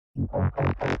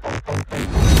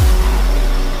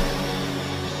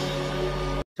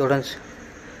Students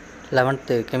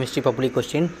 11th chemistry public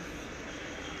question.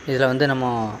 இதில் வந்து நம்ம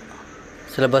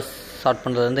சிலபஸ் ஸ்டார்ட்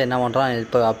பண்ணுறது வந்து என்ன பண்ணுறோம்,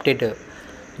 இப்போ அப்டேட்டு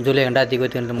ஜூலை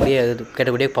 2022 முடிய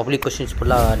கேட்டக்கூடிய பப்ளிக் கொஸ்டின்ஸ்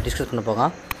ஃபுல்லாக டிஸ்கஸ் பண்ண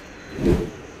போகலாம்.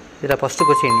 இதில் ஃபஸ்ட்டு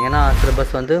கொஸ்டின், ஏன்னா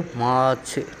சிலபஸ் வந்து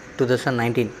மார்ச்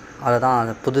 2019 அதை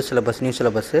தான் புது சிலபஸ், நியூ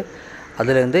சிலபஸ்ஸு.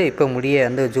 அதுலேருந்து இப்போ முடிய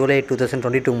வந்து ஜூலை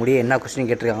 2022 முடிய என்ன கொஸ்டின்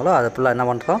கேட்டிருக்காங்களோ அதை ஃபுல்லாக என்ன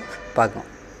பண்ணுறோம் பார்க்கணும்.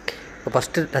 இப்போ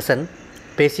first lesson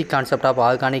basic concept of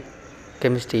organic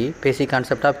chemistry, basic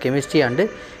concept of chemistry and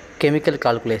chemical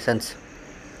calculations.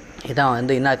 இதான்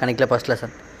வந்து இன்ஆர்கானிக்கில் first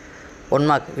lesson. 1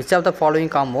 mark. Which of the following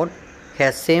compound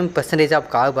has same percentage of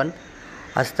carbon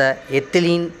as the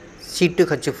ethylene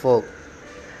C2H4?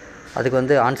 அதுக்கு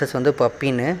வந்து answers வந்து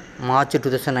பப்பின்னு March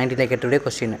 2019 கேட்டக்கூடிய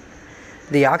question.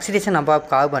 The oxidation number of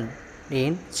carbon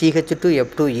in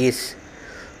CH2F2 is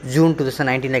June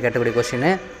 2019 கேட்டக்கூடிய question.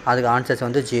 அதுக்கு answers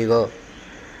வந்து 0.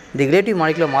 தி relative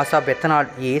molecular mass of ethanol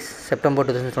is September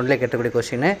 2020 கேட்டக்கூடிய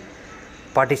question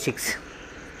 46.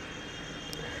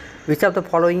 Which of the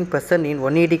following percent in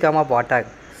 180 gram of water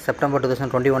September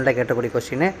 2021 கேட்டக்கூடிய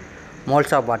question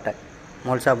moles of water.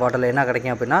 Moles of வாட்டரில் என்ன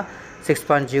கிடைக்கும் அப்படின்னா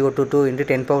 6.022 ×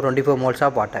 10^24 moles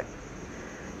of water.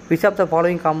 Which of the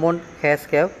following compound has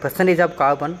a percentage of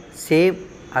carbon same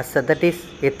as that is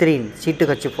ethylene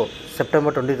C2H4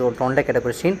 September 2021 கேட்ட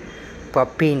question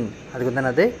பப்பீன். அதுக்கு வந்து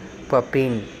என்னது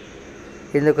பப்பீன்.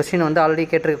 இந்த question வந்து ஆல்ரெடி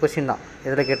கேட்டிருக்க கொஸ்டின் தான்.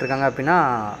 எதில் கேட்டிருக்காங்க அப்படின்னா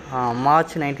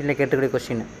மார்ச் 19 கேட்டிருக்க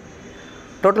question.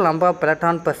 Total number of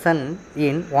proton present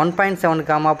in 1.7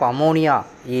 gram of ammonia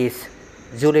is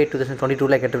July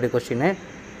 2022 கேட்டிருக்க question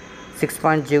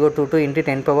 6.022 ×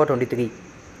 10^23.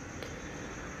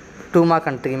 2 mark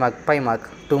and 3 mark 5 mark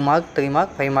 2 mark 3 mark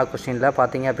 5 mark கொஸ்டினில்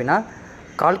பார்த்தீங்க அப்படின்னா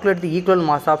calculate the equal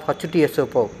mass of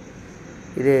H2SO4.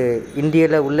 இது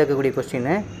இந்தியாவில் உள்ள இருக்கக்கூடிய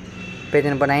கொஸ்டின். பேஜ்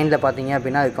நம்பர் 9 பார்த்தீங்க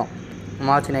அப்படின்னா இருக்கும்.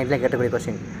 March 9 கேட்டக்கூடிய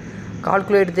question.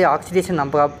 Calculate the oxidation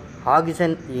number of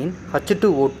oxygen in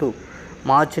H2O2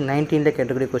 March 19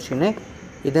 கேட்டக்கூடிய question.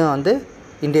 இதுவும் வந்து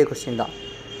இந்திய கொஸ்டின் தான்.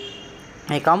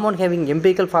 A compound having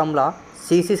empirical formula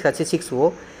C6H6O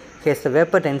has the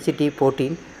vapor density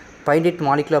 14. Find its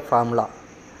molecular formula.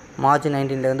 March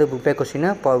 19 வந்து book back question.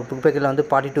 Book பேக்கில் வந்து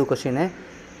 42 question.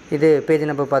 இது page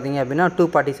number பார்த்தீங்க அப்படின்னா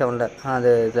 247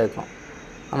 அது இதில் இருக்கும்.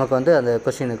 நமக்கு வந்து அந்த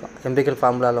கொஸ்டின் இருக்கும். எம்பிக்கல்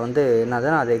ஃபார்முலாவில் வந்து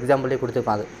என்னதுன்னா அது எக்ஸாம்பிளே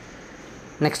கொடுத்துருப்பான் அது.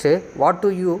 Next, what to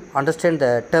you understand the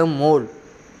term mole?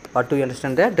 What to you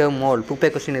understand the term mole? Book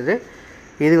back question இது.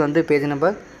 இது வந்து பேஜ்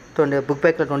நம்பர் புக்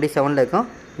பேக்கில் 27 இருக்கும்.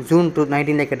 June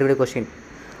 19 கேட்டக்கூடிய question.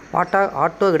 What are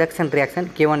auto reduction reaction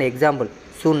give an example?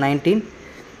 June 19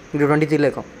 இது 23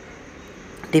 இருக்கும்.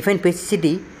 Define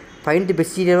பெசிசிட்டி, find தி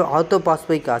பெசிசிட்டி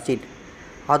ஆர்த்தோபாஸ்போயிக் acid.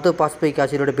 ஆர்த்தோபாஸ்போயிக்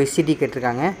ஆசிடோட பெசிசிட்டி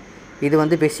கேட்டிருக்காங்க. இது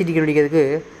வந்து பெசிசிட்டி கண்டுபிடிக்கிறதுக்கு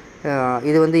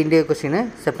இது வந்து இந்திய கொஸ்டின்.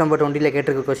 செப்டம்பர் 20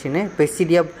 கேட்டிருக்க கொஸ்டின்.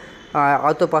 பெசிசிட்டி ஆஃப்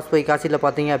ஆர்த்தோபாஸ்போயிக் ஆசிடில்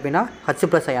பார்த்தீங்க அப்படின்னா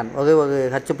H+ அயான். ஒரு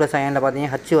H+ அயானில் பார்த்தீங்க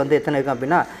H வந்து எத்தனை இருக்கும்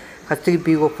அப்படின்னா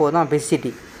H3PO4 தான்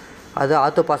பெசிசிட்டி. அது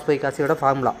ஆர்த்தோபாஸ்போயிக் ஆசிடோட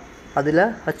ஃபார்முலா. அதில்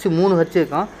H 3 H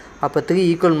இருக்கும். அப்போ 3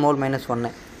 = mol - 1.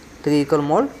 3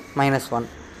 = mol - 1.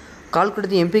 Calculate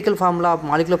the empirical formula of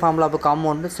molecular formula of a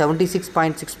compound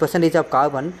 76.6% of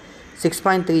carbon,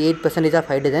 6.38% of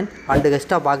hydrogen and the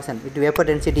rest of oxygen with vapor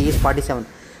density is 47.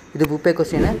 இது book back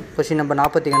question. Question number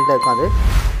 42 இருக்கும். அது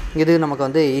இது நமக்கு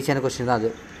வந்து ஈஸியான question தான். அது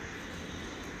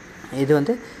இது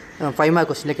வந்து 5 mark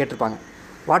கொஸ்டினில் கேட்டிருப்பாங்க.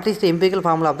 What is the empirical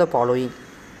formula of the following?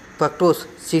 Fructose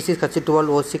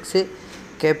C6H12O6,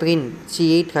 கேப்ரின்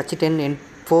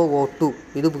C8H10N4O2.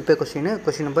 இது book back question.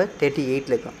 Question number 38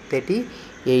 இருக்கும்.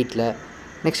 38.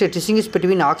 Next, distinguish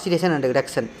between oxidation and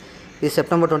reduction. இது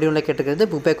செப்டம்பர் 21 கேட்டிருக்கிறது.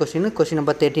 Book back question. Question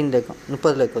number 13 இருக்கும்.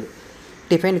 30 இருக்குது.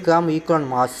 Define gram equal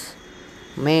mass.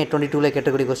 மே 22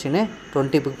 கேட்டக்கூடிய question.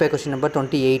 20 book back question number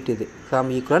 28 இது. Gram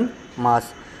equal mass.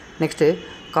 Next,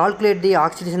 calculate the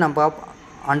oxidation number of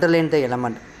underline the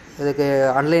element. இதுக்கு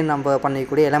underline number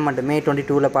பண்ணிக்கூடிய element மே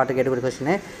 22 பாட்டு கேட்டக்கூடிய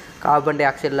question. Carbon tie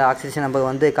ஆக்சைடில் oxidation number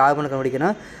வந்து கார்பனை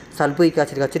கண்டுபிடிக்கணும். Sulphuric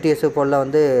acid H2SO4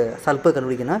 வந்து sulphur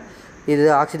கண்டுபிடிக்கணும். இது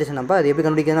oxidation number. அது எப்படி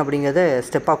கண்டுபிடிக்கணும் அப்படிங்கிறத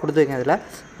ஸ்டெப்பாக கொடுத்துருக்கேன் அதில்.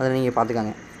 அதை நீங்கள்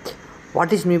பார்த்துக்காங்க.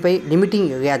 What is mean by limiting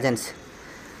ரியாஜன்ஸ்?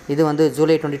 இது வந்து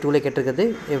ஜூலை 22 கேட்டிருக்குது.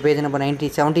 பேஜ் நம்பர்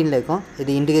 17 இருக்கும்.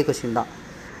 இது இண்டிகே கொஸ்டின் தான்.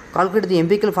 Calculate the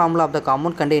empirical formula of the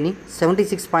compound containing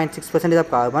 76.6%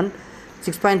 of carbon,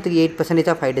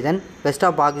 6.38% of hydrogen, rest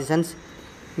of oxygens.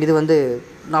 இது வந்து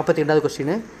 42வது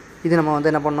கொஸ்டின். இது நம்ம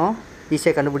வந்து என்ன பண்ணோம்,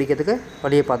 ஈஸியாக கண்டுபிடிக்கிறதுக்கு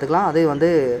வழியை பார்த்துக்கலாம். அது வந்து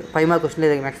 5 mark கொஸ்டினில்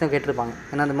இதை மேக்ஸிமம் கேட்டிருப்பாங்க.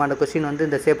 ஏன்னா அந்த மாதிரி கொஸ்டின் வந்து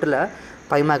இந்த சேப்டரில்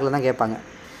 5 markல தான் கேட்பாங்க.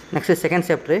 Next second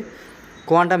chapter,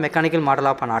 quantum mechanical model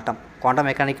of an atom. Quantum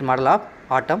mechanical model of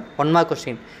atom 1 mark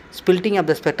question. ஸ்பில்ட்டிங் of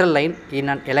the spectral line in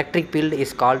an electric field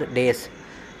is called days.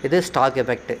 இது stock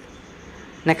effect.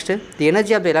 Next the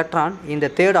energy of the electron in the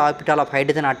third orbital of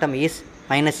hydrogen atom is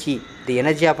 -e. The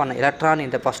energy of an electron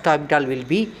in the first orbital will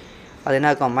be, அது என்ன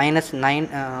இருக்கும்,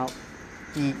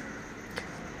 -9e.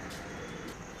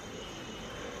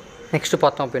 Next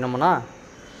பார்த்தோம் அப்படின்னோம்னா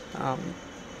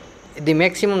the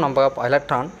maximum number of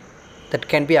electron that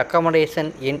can be accommodation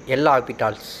இன் எல்லா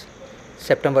orbitals.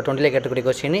 September 20 கேட்டக்கூடிய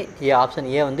question option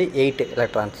A வந்து 8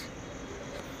 electrons.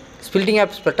 ஸ்பில்டிங்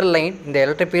of spectral line இந்த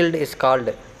electric field is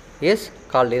called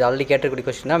இது already கேட்டக்கூடிய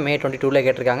question தான். மே 22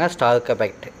 கேட்டிருக்காங்க. Stock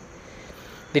effect.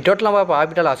 The total number of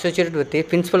orbital associated with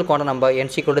principal quantum number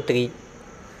n=3.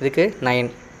 இதுக்கு 9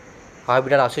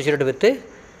 orbital associated with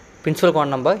principal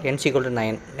quantum number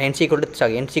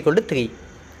n=3.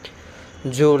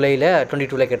 ஜூலையில்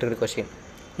 22 கேட்டக்கூடிய question.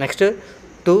 Next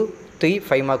 2, 3,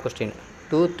 5 mark question.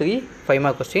 2, 3, 5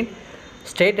 mark question.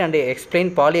 State and explain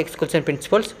poly exclusion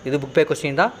principles. இது book பே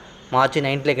question தான். March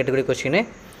 9 கேட்டக்கூடிய question.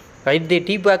 Right the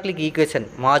டீபாக்லிக் equation.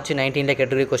 March 19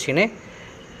 கேட்டக்கூடிய question.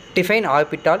 Define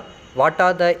orbital. What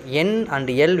are the n and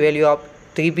l value of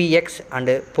 3bx and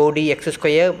 4dx²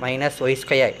 -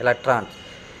 y² electron.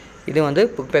 இது வந்து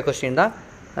book பே question தான்.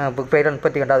 Book பேயில்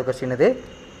 32வது question இது.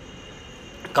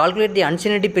 Calculate the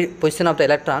அன்சினிட்டி position of the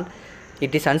electron.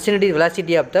 It is அன்சினிட்டி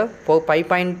velocity of the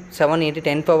 5.7 ×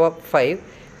 10⁵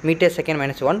 m/s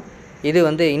 (-1). இது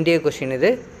வந்து இந்திய question. இது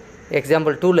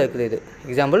example 2ல் இருக்குது.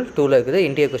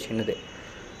 இந்திய கொஸ்டின் இது.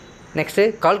 Next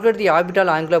calculate the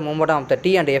orbital angular movement of the t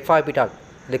and f orbital.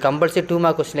 இது கம்பல்சரி 2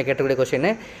 மார்க் கொஸ்டினில் கேட்டக்கூடிய கொஸ்டின்.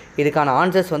 இதுக்கான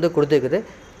ஆன்சர்ஸ் வந்து கொடுத்துருக்குது.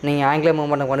 நீங்கள் ஆங்குலர்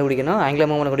மூவ்மெண்ட்டை கண்டுபிடிக்கணும். ஆங்குலர்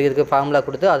மூவ்மெண்ட் கண்டுபிடிக்கிறதுக்கு ஃபார்முலா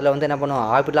கொடுத்து அதில் வந்து என்ன பண்ணுவோம்,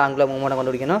 ஆர்பிட்டால் ஆங்குலர் மூவ்மெண்ட்டை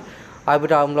கண்டுபிடிக்கணும்.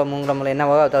 ஆர்பிட்டால் ஆங்குலர் மூவ்மெண்ட்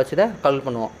என்னவோ அதை வச்சு தான் கால்குலேட்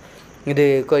பண்ணுவோம். இது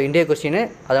இந்திய கொஸ்டின்.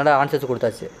 அதோட ஆன்சர்ஸ்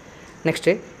கொடுத்தாச்சு.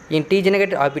 Next in T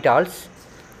generate orbitals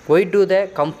Y to the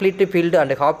complete field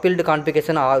and half field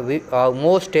configuration R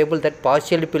more stable that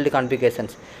partial field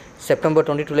configurations. September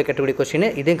 22 கேட்டக்கூடிய question.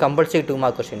 இதுவும் கம்பல்சரி 2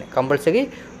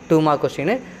 மார்க்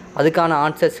கொஸ்டின். அதுக்கான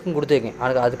ஆன்சர்ஸுக்கும் கொடுத்துருக்கேன்.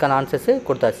 அதுக்கான ஆன்சர்ஸு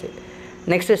கொடுத்தாச்சு.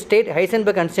 Next state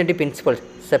Heisenberg அன்சினிட்டி principles.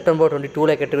 September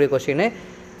 22 கேட்டக்கூடிய question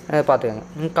பார்த்துக்கோங்க.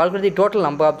 Calculate the total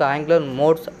number of the angular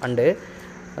modes and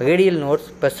radial notes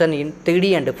present in 3D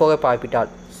and 4F orbital.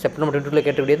 September 22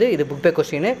 கேட்டக்கூடியது. இது book பே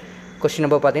question. Question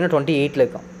number பார்த்தீங்கன்னா 28ல்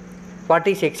இருக்கும். What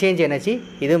is exchange energy.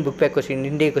 இதுவும் book பே question,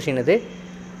 இந்திய question இது.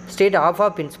 State of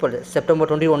principal. September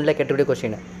 21 கேட்டக்கூடிய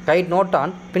question. Right note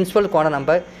on principal quantum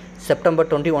number. September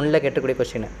 21 கேட்டக்கூடிய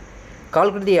question.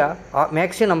 Calculate the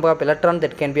maximum number of electron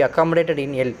that can be accommodated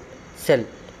இன் செல்.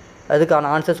 அதுக்கான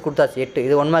answers கொடுத்தாச்சு 8.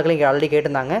 இது 1 மார்க்கில் இங்கே already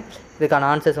கேட்டிருந்தாங்க. இதுக்கான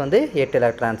ஆன்சர்ஸ் வந்து 8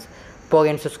 எலக்ட்ரான்ஸ்.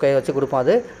 4n² வச்சு கொடுப்போம்.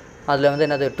 அதில் வந்து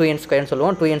என்னது 2n²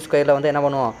 சொல்லுவோம். 2n² வந்து என்ன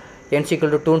பண்ணுவோம்,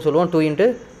 n=2ன்னு சொல்லுவோம். 2 ×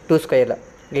 2²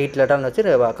 8 எலக்ட்ரான் வச்சு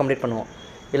கம்ப்ளீட் பண்ணுவோம்.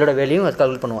 இதோட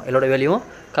வேல்யூவும்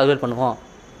கால்குலேட் பண்ணுவோம்.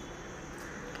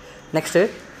 Next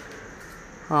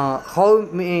how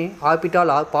many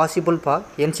orbital R possible for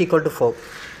n=4.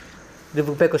 இது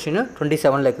புக் பே கொஸ்டின்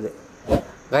 27ல் இருக்குது.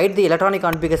 Right the electronic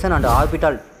configuration and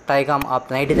orbital diagram of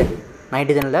nitrogen.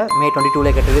 நைட்ரஜனில் மே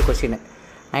 22 கேட்டது கொஸ்டின்.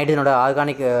 நைட்ரஜனோட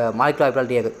organic molecular orbital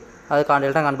டியாகு. அதுக்கான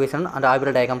எலக்ட்ரான் கான்ஃபிகரேஷன் அந்த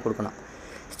ஆர்பிட்டால் டயக்ராம் கொடுக்கணும்.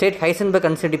 State Heisenberg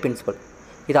அன்சினிட்டி principal.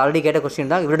 இது already கேட்ட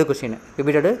question தான்.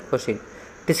 Repeated question.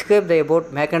 Describe the about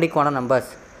magnetic quantum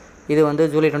numbers. இது வந்து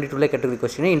ஜூலை 22 கேட்டகரி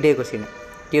கொஸ்டின், இந்திய கொஸ்டின்.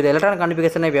 இது electron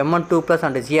configuration of M12+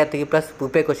 and Gr3+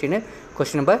 book pay question.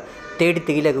 Question number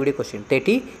 33ல் இருக்கக்கூடிய கொஸ்டின்.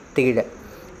 33ல்.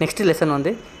 நெக்ஸ்ட் லெசன்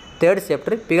வந்து 3rd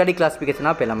chapter periodic classification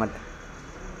of element.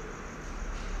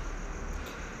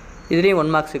 இதுலேயும் 1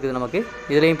 marks இருக்குது நமக்கு.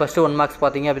 இதுலேயும் ஃபஸ்ட்டு 1 மார்க்ஸ்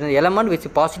பார்த்தீங்க அப்படின்னா element with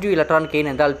positive electron gain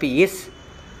enthalpy is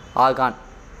argon.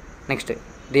 Next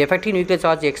the effective nuclear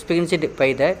charge experienced by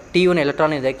the T1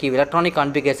 electron இந்த key electronic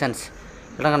configurations.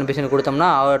 Electron configuration கொடுத்தோம்னா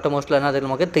ஆட்டோமோஸ்ட்டில் என்ன அது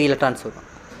நமக்கு 3 எலக்ட்ரான்ஸ் இருக்கும்.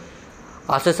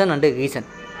 அசஷன் அண்டு ரீசன்.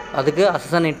 அதுக்கு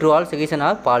அசஷன் இன் true Alps, reason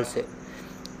R falls.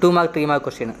 2 mark 3 mark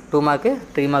question. 2 mark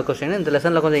 3 mark question. இந்த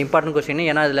லெசனில் கொஞ்சம் இம்பார்ட்டன்ட் கொஸ்டின்.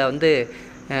 ஏன்னா இதில் வந்து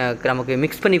நமக்கு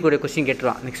மிக்ஸ் பண்ணி கூட கொஸ்டின்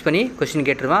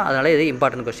கேட்டுருவான். அதனால் இது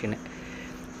important question.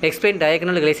 Explain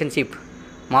diagonal relationship.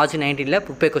 March 19ல்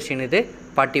book பே கொஸ்டின். இது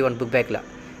 41 புக் பேக்கில்.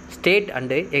 State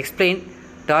and explain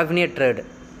டார்வினியர் trade.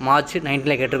 March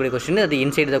 19ல் கேட்டக்கூடிய question. அது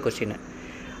inside the question.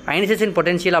 Ionisation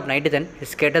potential of nitrogen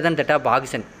is greater than that of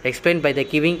oxygen. Explain by the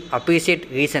giving appreciate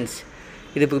reasons.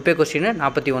 இது book பே question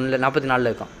 44ல்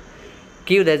இருக்கும்.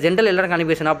 Give the general electron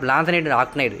configuration of lanthanide and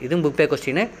ஆக்னைடு. இதுவும் book pay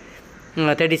question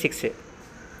 36.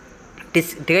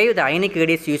 Drive the ionic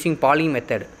radius using Pauling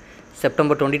method.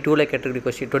 September 22ல் category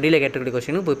question. 20ல் category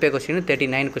question. Book pay question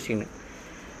 39 question.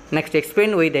 Next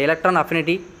explain why the electron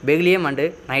affinity beryllium and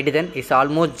nitrogen is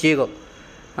almost 0.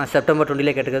 September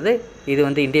 20ல் கேட்டுக்கிறது. இது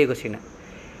வந்து இந்திய question.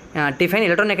 Define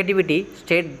electronegativity.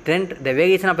 State trend the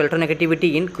variation of electronegativity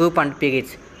in group and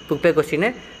periods. Book pay question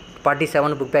party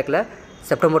 7 book பேக்கில்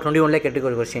September 21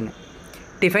 கேட்டிருக்கிற question.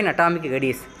 Define atomic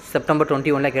radius September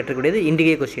 21 கேட்டிருக்கூடியது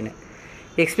இண்டிகே question.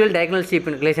 Explain டயகனல்ஷிப்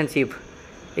relationship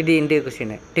இது இண்டிகே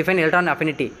question. Define electron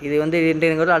affinity இது வந்து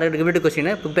இண்டிகேங்கிறது already repeat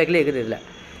question book பேக்கில் இருக்குது. இதில்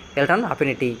electron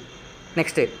affinity.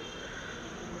 Next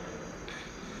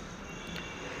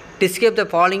describe the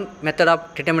following method of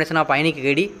determination of ionic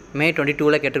radii May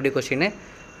 22 கேட்டிருக்கூடிய question.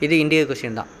 இது இண்டிகே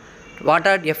question தான். What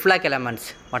are எஃப்லாக் elements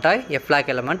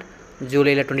element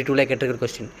ஜூலையில் 22 கேட்டிருக்கிற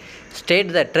question. State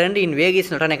the trend in வேகிஸ்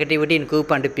electron negativity in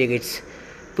group and periods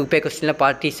book back கொஸ்டினில்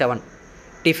party 7.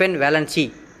 Define valency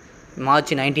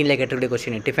March 19 கேட்டிருக்கூடிய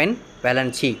question. Define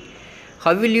valency.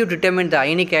 How will you determine the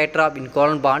ionic character of in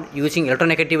colon bond using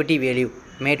electronegativity value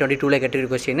May 22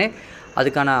 கேட்டிருக்கிற question.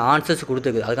 அதுக்கான answers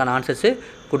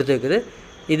கொடுத்துருக்குது.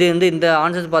 இது வந்து இந்த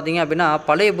answers பார்த்தீங்க அப்படின்னா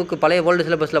பழைய world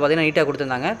சிலபஸில் பார்த்தீங்கன்னா நீட்டாக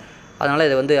கொடுத்துருந்தாங்க. அதனால்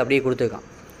இதை வந்து அப்படியே கொடுத்துருக்கான்.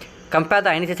 Compare the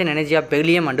ionisation energy of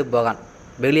beryllium and போகான்.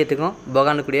 பெரிலியத்துக்கும்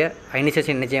போகானுக்குரிய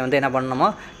ionisation எனர்ஜியை வந்து என்ன பண்ணணுமோ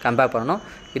கம்பேர் பண்ணணும்.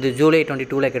 இது ஜூலை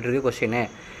 22 கேட்டிருக்க கொஸ்டின்.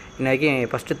 இன்ன வரைக்கும்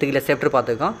ஃபஸ்ட்டு 3 சாப்டர்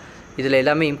பார்த்துருக்கோம். இதில்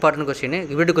எல்லாமே இம்பார்ட்டன்ட் கொஸ்டின்.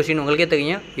 ரிப்பீட் கொஸ்டின் உங்களுக்கே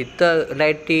தெரியும்.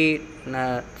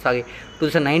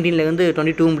 2019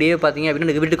 22 முடியே பார்த்தீங்க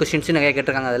அப்படின்னா ரிப்பீட் கொஸ்டின்ஸ் நிறைய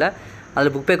கேட்டிருக்காங்க.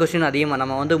 அதில் புக் பேக் கொஸ்டின் அதிகமாக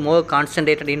நம்ம வந்து மோர்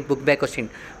கான்சன்ட்ரேட்டட் இன் புக் பேக் கொஸ்டின்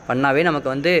பண்ணாவே நமக்கு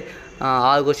வந்து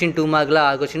 6 கொஸ்டின் 2 மார்க்கில்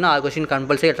 6 கொஸ்டின் 6 கொஸ்டின்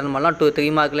கம்பல்சரி அட்டன் பண்ணலாம். 3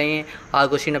 மார்க்லேயும் 6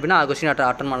 கொஸ்டின் அப்படின்னா 6 கொஸ்டின்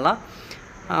அட்டன் பண்ணலாம்.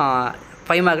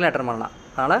 5 மார்க்லேயும் அட்டன் பண்ணலாம்.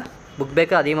 அதனால் புக்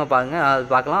பேக்கு அதிகமாக அது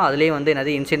பார்க்கலாம். அதுலேயே வந்து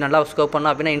என்னது இன்சைட் நல்லா ஸ்கோப்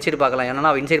பண்ணோம் அப்படின்னா இன்சைட் பார்க்கலாம்.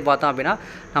 ஏன்னா இன்சைட் பார்த்தோம் அப்படின்னா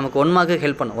நமக்கு 1 மார்க்குக்கு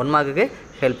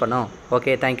ஹெல்ப் பண்ணும்.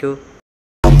 Okay, thank you.